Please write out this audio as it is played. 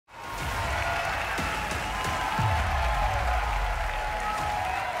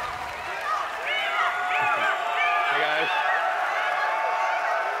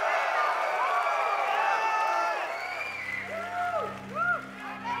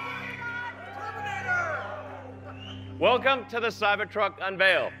Welcome to the Cybertruck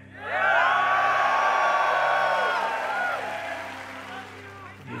unveil.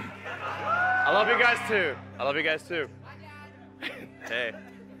 I love you guys too. I love you guys too. Hey.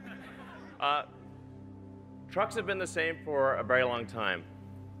 Trucks have been the same for a very long time.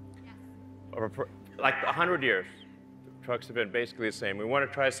 Like 100 years. Trucks have been basically the same. We want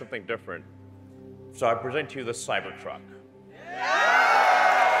to try something different. So I present to you the Cybertruck.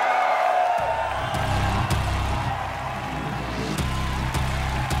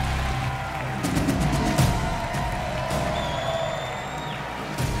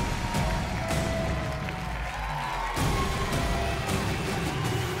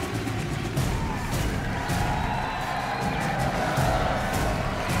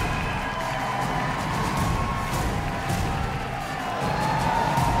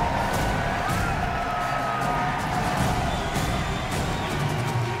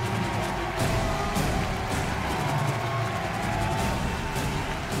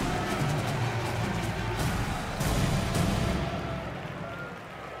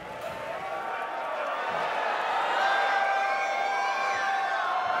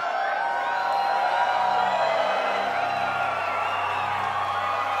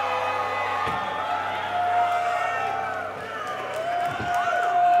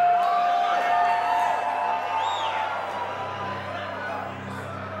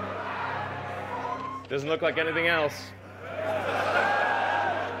 Doesn't look like anything else.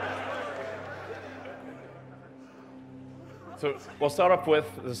 So we'll start off with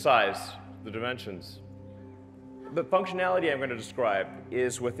the size, the dimensions. The functionality I'm going to describe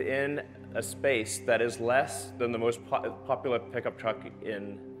is within a space that is less than the most popular pickup truck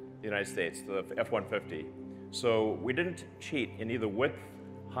in the United States, the F-150. So we didn't cheat in either width,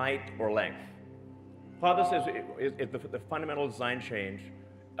 height, or length. Part of this is the fundamental design change.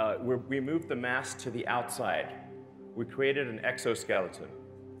 We moved the mass to the outside. We created an exoskeleton.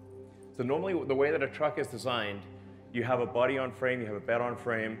 So normally, the way that a truck is designed, you have a body on frame, you have a bed on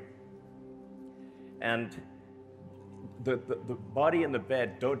frame, and the body and the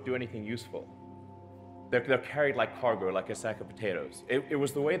bed don't do anything useful. They're carried like cargo, like a sack of potatoes. It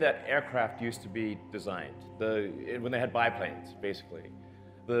was the way that aircraft used to be designed, when they had biplanes, basically.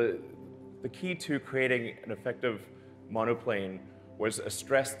 The key to creating an effective monoplane was a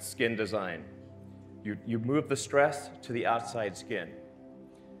stressed skin design. You move the stress to the outside skin.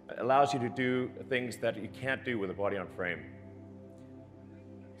 It allows you to do things that you can't do with a body on frame.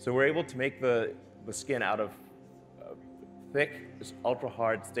 So we're able to make the skin out of thick,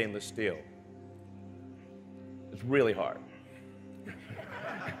 ultra-hard stainless steel. It's really hard.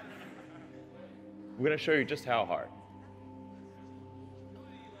 We're going to show you just how hard.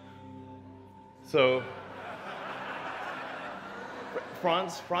 So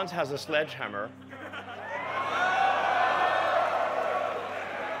Franz has a sledgehammer.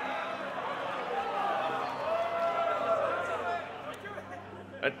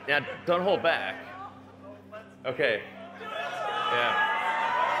 Now, don't hold back. Okay. Yeah.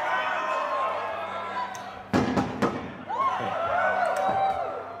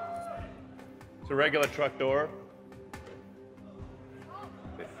 It's a regular truck door.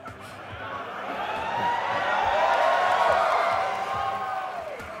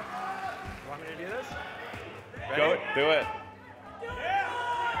 Go, do it.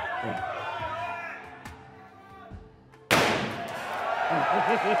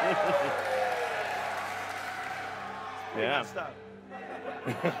 Yeah. Stop.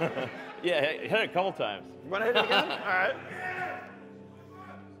 Yeah, hit it a couple times. You want to hit it again? All right.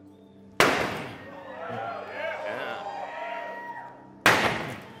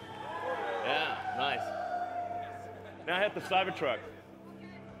 Yeah, nice. Now hit the Cybertruck.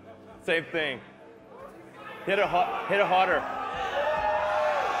 Same thing. Hit it harder.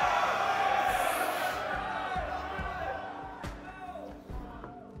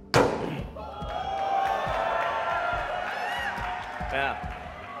 Yeah.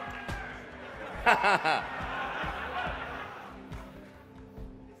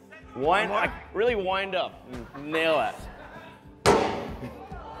 Really wind up. Nail it.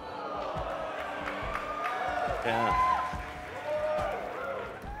 Yeah.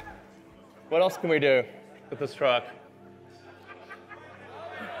 What else can we do with this truck?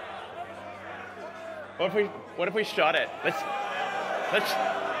 What if we shot it?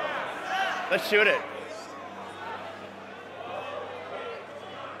 Let's shoot it.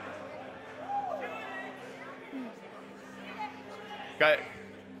 Got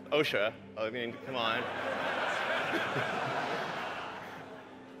OSHA. I mean, come on.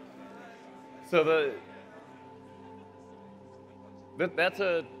 So that's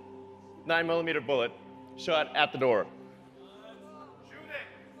a 9mm bullet. shot at the door.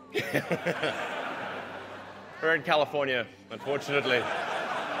 We're in California, unfortunately.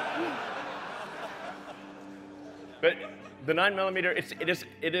 But the 9mm,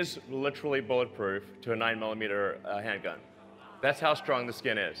 it is literally bulletproof to a 9mm handgun. That's how strong the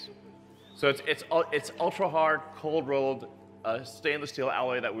skin is. So it's ultra hard, cold rolled stainless steel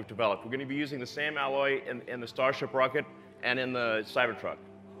alloy that we've developed. We're going to be using the same alloy in the Starship rocket and in the Cybertruck.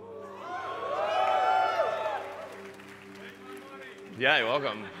 Yeah, you're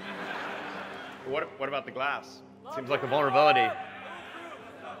welcome. What about the glass? Seems like a vulnerability.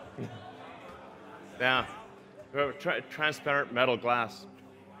 Yeah. Transparent metal glass.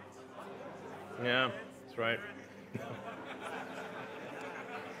 Yeah, that's right.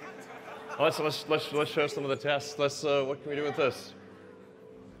 Let's show some of the tests. What can we do with this?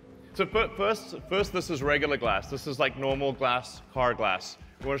 So first, this is regular glass. This is like normal glass, car glass.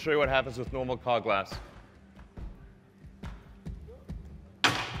 We want to show you what happens with normal car glass.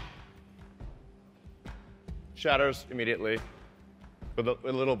 Shatters immediately with a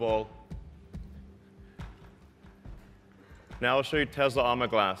little ball. Now I'll show you Tesla armor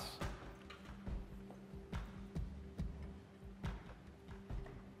glass.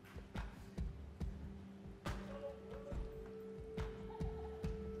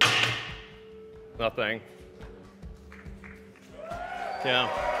 Nothing. Yeah.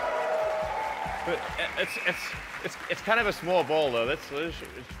 But it's kind of a small ball though. It's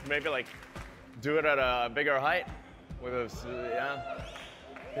maybe like do it at a bigger height with a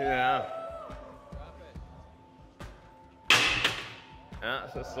yeah. Yeah,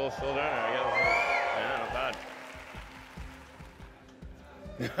 so still doing it, I guess. Yeah, not bad.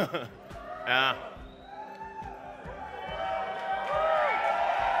 Yeah.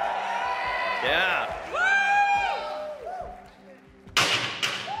 Yeah.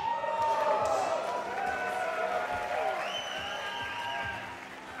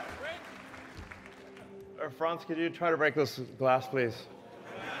 Franz, could you try to break this glass, please?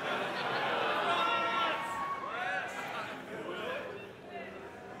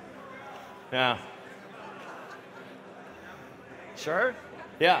 Yeah. Sure?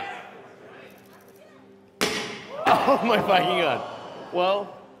 Yeah. Oh my fucking God.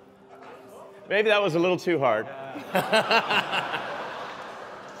 Well, maybe that was a little too hard.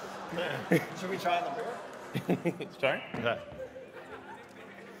 Should we try the beer? Sorry? Okay.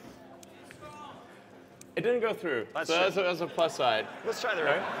 It didn't go through. So that's a plus side. Let's try the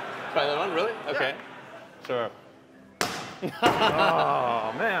right? beer. Try that one, really? Okay. Yeah. Sure.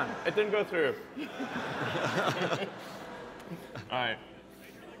 Oh, man. It didn't go through. All right.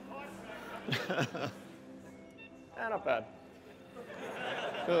 Not bad.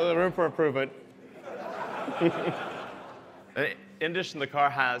 Room for improvement. In addition, the car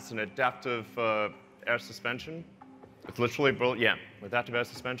has an adaptive air suspension. It's literally adaptive air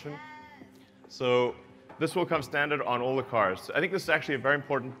suspension. So this will come standard on all the cars. I think this is actually a very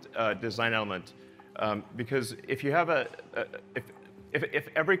important design element because if you have if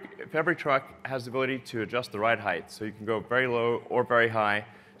every truck has the ability to adjust the ride height, so you can go very low or very high,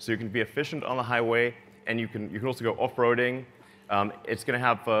 so you can be efficient on the highway, and you can also go off-roading. It's going to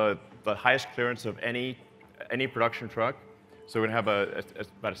have the highest clearance of any production truck. So we're going to have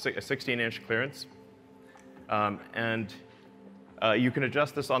about a 16-inch clearance, and you can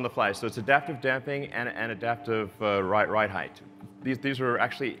adjust this on the fly. So it's adaptive damping and adaptive ride height. These are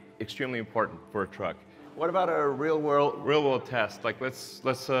actually extremely important for a truck. What about a real world test? Like let's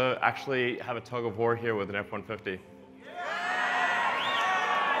actually have a tug of war here with an F-150.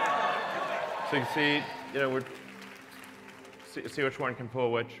 So you can see, see which one can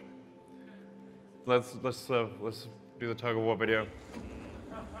pull which. Let's do the tug of war video.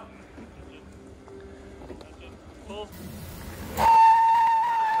 Pull.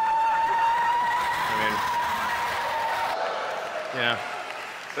 Yeah,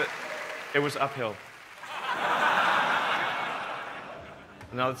 but it was uphill.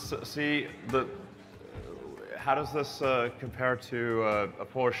 Now let's see how does this compare to a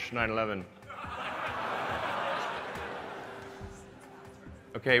Porsche 911?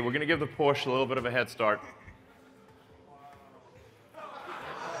 Okay, we're going to give the Porsche a little bit of a head start.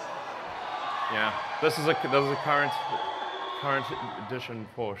 Yeah, this is a current edition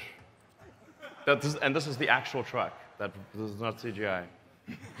Porsche. And this is the actual truck. This is not CGI.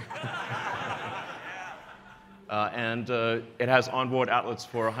 And it has onboard outlets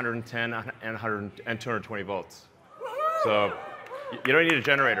for 110 and 220 volts. So you don't need a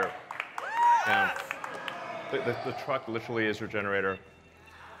generator. Yeah. The truck literally is your generator.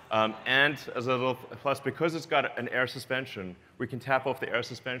 And as a little plus, because it's got an air suspension, we can tap off the air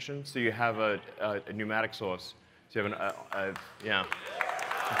suspension, so you have a pneumatic source. So you have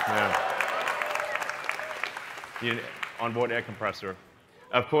the onboard air compressor.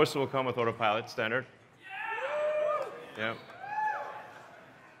 Of course, it will come with autopilot standard. Yeah.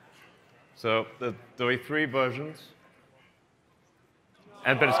 So there'll be 3 versions,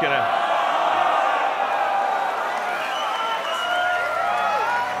 but it's gonna.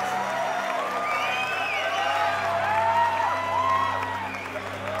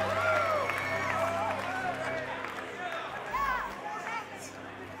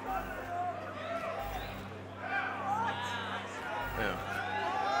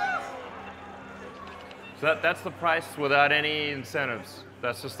 So that's the price without any incentives.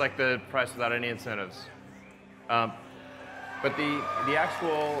 That's just like the price without any incentives. But the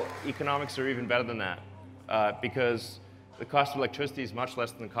actual economics are even better than that because the cost of electricity is much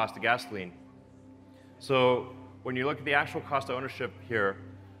less than the cost of gasoline. So when you look at the actual cost of ownership here,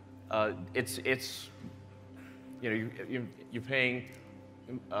 you're paying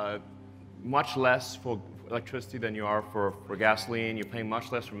much less for electricity than you are for gasoline. You're paying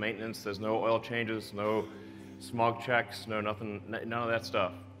much less for maintenance. There's no oil changes, no smog checks, no nothing, none of that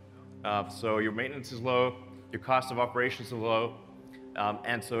stuff. So your maintenance is low, your cost of operations is low,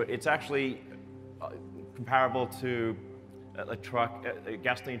 and so it's actually comparable to a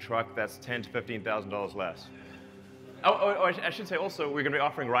gasoline truck that's $10,000 to $15,000 less. Oh, I should say also, we're going to be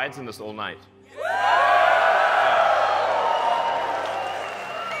offering rides in this all night.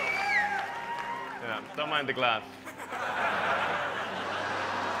 Yeah, don't mind the glass.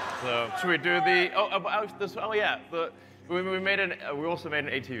 So should we do the? We also made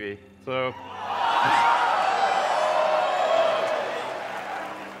an ATV. So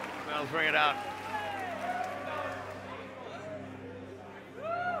let's bring it out.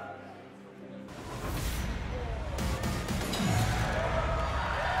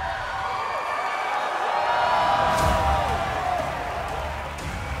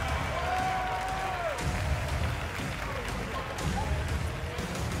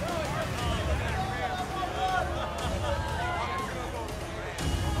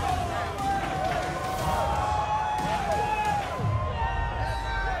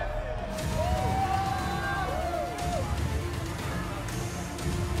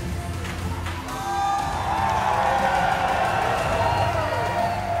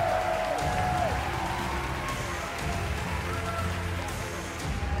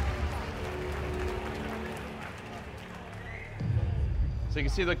 So you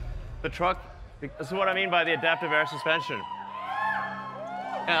can see the truck. This is what I mean by the adaptive air suspension.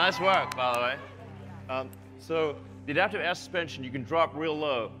 Yeah, nice work, by the way. So the adaptive air suspension, you can drop real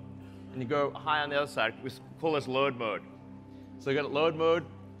low, and you go high on the other side. We call this load mode. So you got load mode,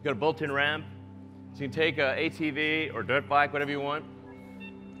 you got a built-in ramp. So you can take an ATV or dirt bike, whatever you want,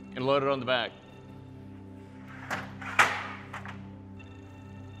 and load it on the back.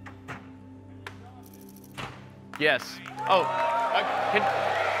 Yes. Oh,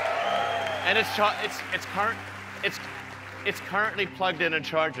 and it's currently plugged in and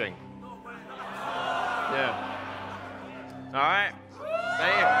charging. Yeah. All right.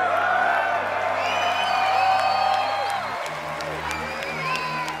 Thank you.